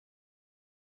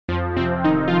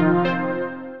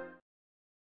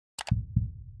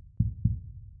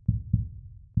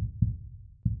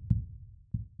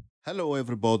Hello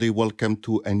everybody, welcome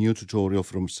to a new tutorial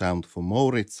from Sound for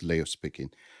More. It's Leo speaking.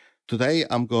 Today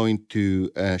I'm going to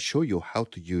show you how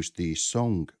to use the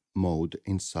song mode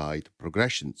inside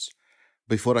progressions.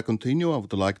 Before I continue, I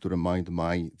would like to remind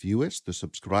my viewers to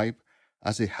subscribe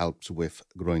as it helps with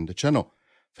growing the channel.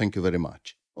 Thank you very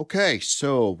much. Okay,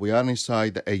 so we are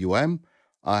inside the AUM.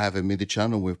 I have a MIDI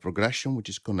channel with progression which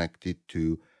is connected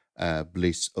to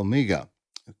Bliss Omega.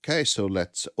 Okay, so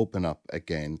let's open up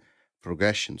again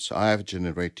progression. So I have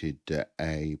generated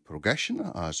a progression,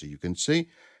 as you can see,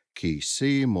 key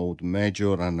C, mode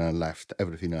major, and I left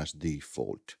everything as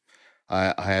default.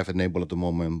 I have enabled at the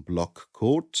moment block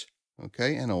chords,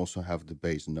 okay, and also have the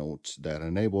bass notes that are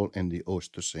enabled and the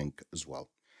host to sync as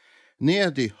well. Near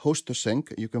the host to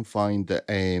sync, you can find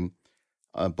a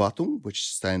button which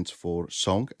stands for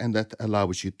song, and that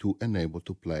allows you to enable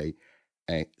to play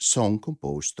a song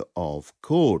composed of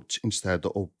chords instead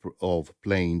of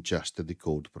playing just the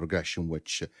chord progression,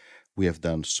 which we have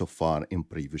done so far in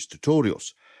previous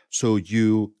tutorials. So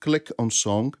you click on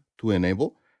song to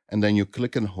enable, and then you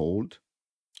click and hold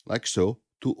like so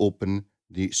to open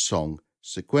the song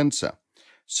sequencer.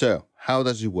 So how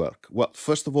does it work? Well,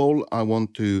 first of all, I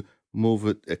want to move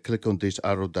it, click on this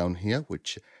arrow down here,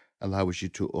 which allows you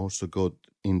to also go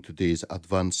into this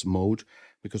advanced mode,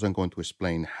 because I'm going to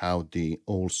explain how the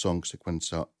all song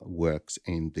sequencer works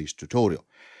in this tutorial.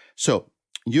 So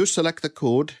you select a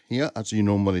chord here as you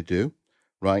normally do,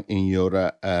 right, in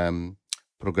your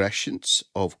progressions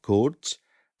of chords,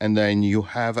 and then you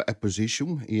have a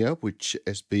position here which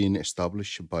has been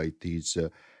established by these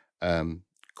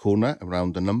corner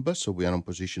around the number. So we are on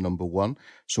position number 1.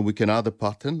 So we can add a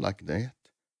pattern like that.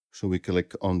 So we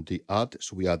click on the add.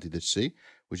 So we added a C,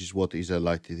 which is what is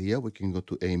highlighted here. We can go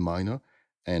to A minor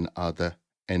and add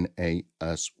an A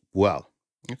as well.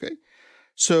 Okay.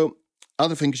 So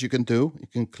other things you can do, you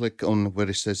can click on where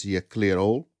it says here clear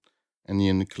all, and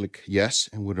then click yes,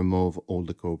 and we remove all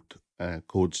the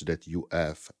chords that you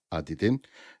have added in.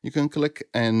 You can click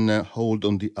and hold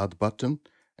on the add button,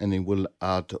 and it will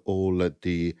add all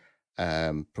the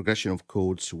progression of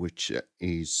chords which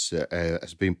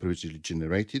has been previously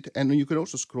generated. And you can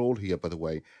also scroll here, by the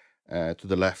way, to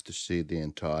the left to see the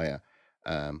entire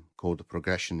chord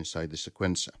progression inside the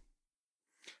sequencer.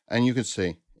 And you can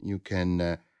see you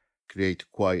can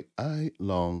create quite a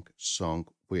long song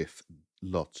with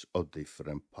lots of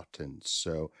different patterns.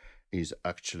 So it's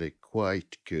actually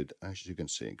quite good. As you can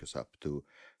see, it goes up to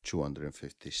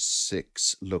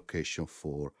 256 location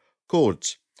for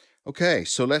chords. Okay,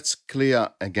 so let's clear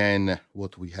again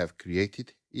what we have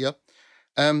created here.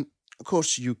 Of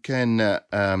course, you can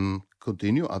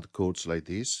continue add chords like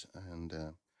this,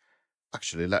 and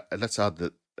actually let's add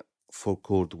the 4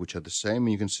 chords which are the same.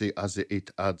 You can see as it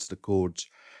adds the chords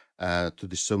to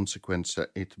the sound sequencer,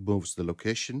 it moves the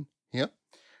location here.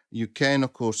 You can,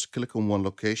 of course, click on one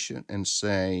location and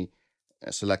say,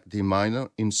 select D minor,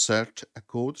 insert a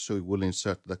chord. So it will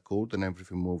insert the chord and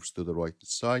everything moves to the right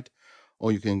side.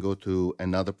 Or you can go to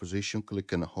another position,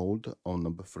 click and hold on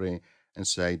number 3 and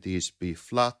say this B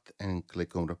flat and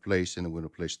click on replace, and it will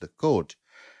replace the chord.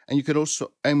 And you can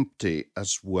also empty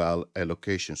as well a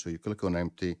location. So you click on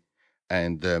empty,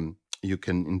 and you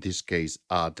can, in this case,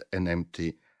 add an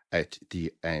empty at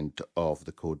the end of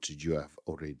the chords you have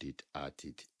already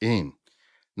added in.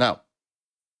 Now,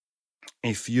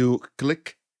 if you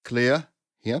click clear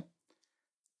here,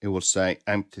 it will say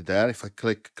empty there. If I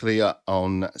click clear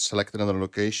on select another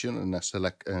location and I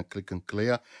select click on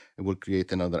clear, it will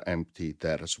create another empty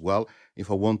there as well.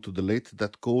 If I want to delete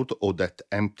that chord or that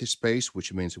empty space,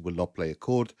 which means it will not play a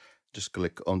chord, just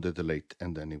click on the delete,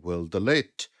 and then it will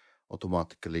delete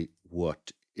automatically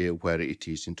where it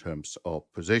is in terms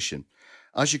of position.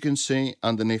 As you can see,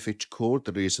 underneath each chord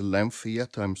there is a length here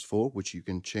 ×4, which you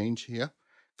can change here.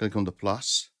 Click on the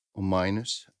plus or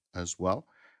minus as well,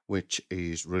 which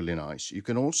is really nice. You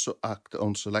can also act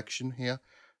on selection here.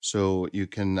 So you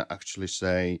can actually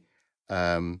say,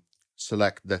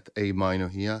 select that A minor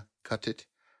here, cut it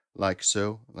like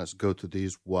so. Let's go to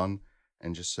this one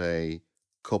and just say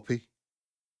copy.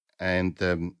 And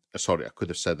sorry, I could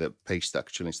have said paste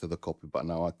actually instead of copy, but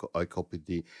now I copied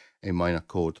the A minor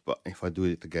chord. But if I do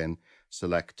it again,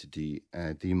 select the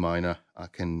D minor, I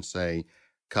can say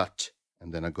cut,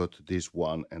 and then I go to this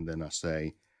one, and then I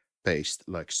say paste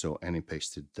like so, and it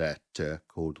pasted that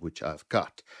chord which I've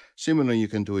cut. Similarly, you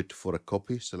can do it for a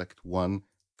copy. Select one,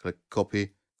 click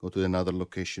copy, go to another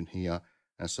location here,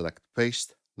 and select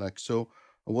paste like so.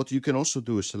 And what you can also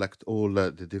do is select all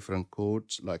the different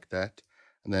chords like that,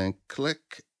 and then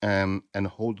click and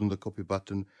hold on the copy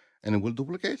button, and it will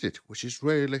duplicate it, which is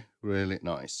really, really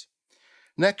nice.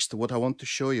 Next, what I want to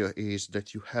show you is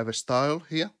that you have a style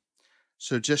here.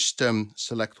 So just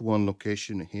select one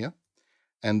location here,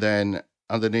 and then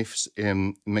underneath,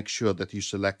 make sure that you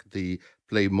select the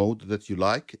play mode that you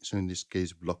like. So in this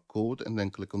case, block chord, and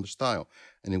then click on the style,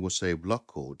 and it will say block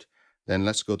chord. Then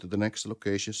let's go to the next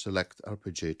location, select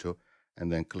arpeggiato,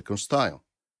 and then click on style.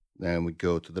 Then we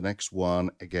go to the next one,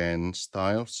 again,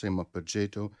 style, same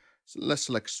arpeggiato. So let's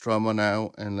select strummer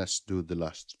now, and let's do the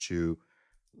last two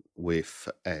with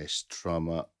a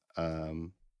strummer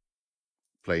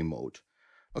play mode.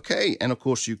 Okay, and of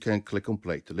course you can click on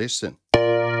play to listen.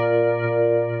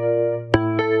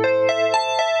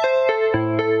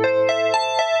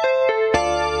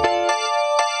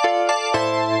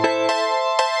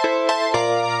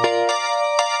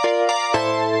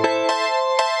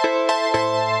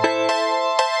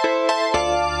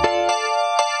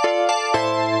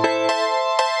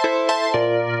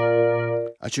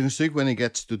 As you can see, when it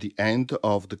gets to the end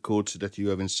of the chords that you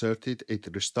have inserted, it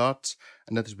restarts,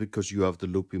 and that is because you have the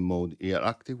looping mode here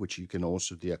active, which you can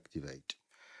also deactivate.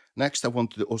 Next, I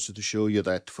wanted also to show you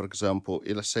that, for example,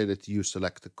 let's say that you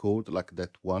select a chord like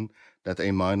that one, that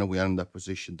A minor, we are in that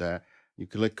position there. You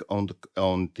click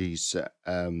on this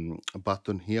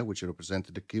button here, which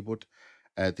represents the keyboard.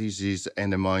 This is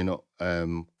an A minor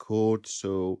chord,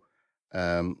 so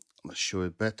let's show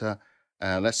it better.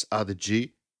 Let's add a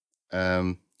G.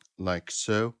 Like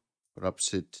so.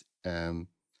 Perhaps it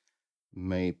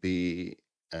maybe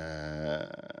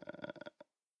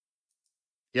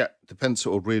yeah, depends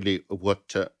on really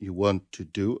what you want to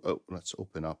do. Oh, let's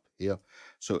open up here.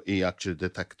 So he actually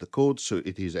detect the chord, so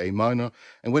it is A minor.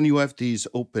 And when you have these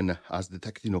open as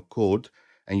detecting a chord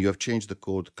and you have changed the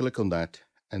chord, click on that,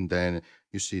 and then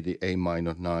you see the A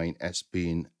minor 9 has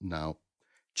been now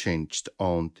changed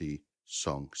on the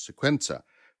song sequencer,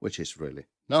 which is really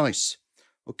nice.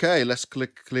 Okay, let's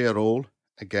click clear all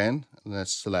again, and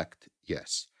let's select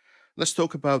yes. Let's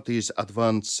talk about these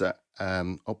advanced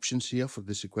options here for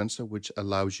the sequencer, which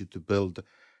allows you to build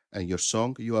your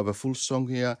song. You have a full song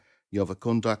here, you have a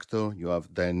conductor, you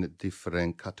have then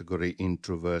different category,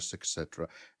 intro, verse, etc.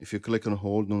 If you click and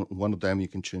hold on one of them, you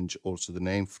can change also the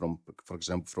name from, for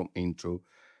example, from intro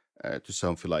to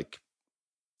something like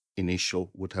initial,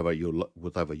 whatever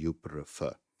you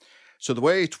prefer. So the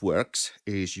way it works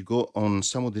is you go on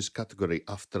some of this category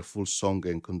after full song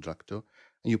and conductor,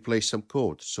 and you play some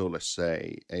chords. So let's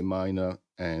say A minor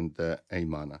and A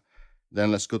minor.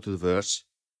 Then let's go to the verse.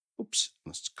 Oops,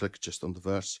 let's click just on the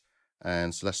verse,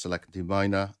 and so let's select D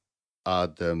minor.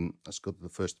 Add. Let's go to the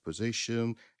first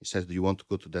position. It says, "Do you want to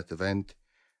go to that event?"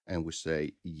 And we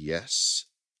say yes,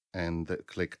 and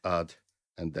click add,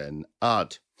 and then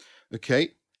add.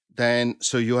 Okay. Then,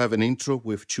 so you have an intro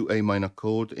with 2 A minor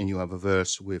chord, and you have a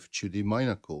verse with 2 D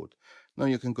minor chord. Now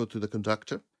you can go to the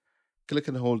conductor, click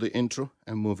and hold the intro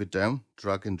and move it down,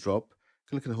 drag and drop,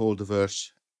 click and hold the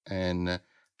verse and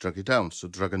drag it down, so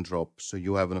drag and drop. So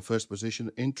you have in the first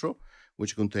position intro,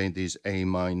 which contain these A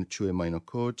minor, 2 A minor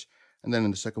chords, and then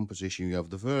in the second position you have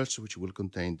the verse, which will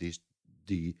contain these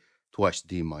twice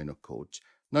D minor chords.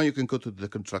 Now you can go to the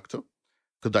conductor,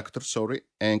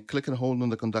 and click and hold on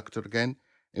the conductor again.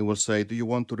 It will say, "Do you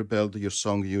want to rebuild your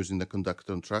song using the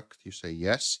conductor and track?" You say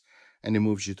yes, and it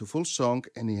moves you to full song,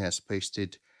 and it has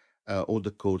pasted all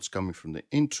the chords coming from the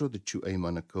intro, the 2 A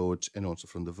minor chords, and also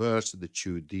from the verse, the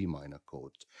 2 D minor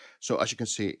chords. So as you can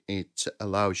see, it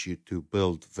allows you to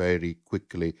build very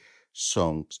quickly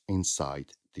songs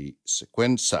inside the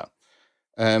sequencer.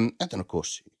 And then, of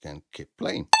course, you can keep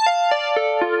playing.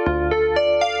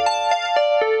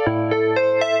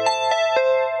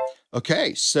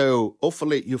 Okay, so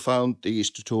hopefully you found this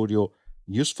tutorial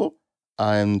useful,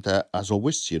 and as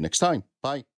always, see you next time.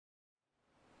 Bye.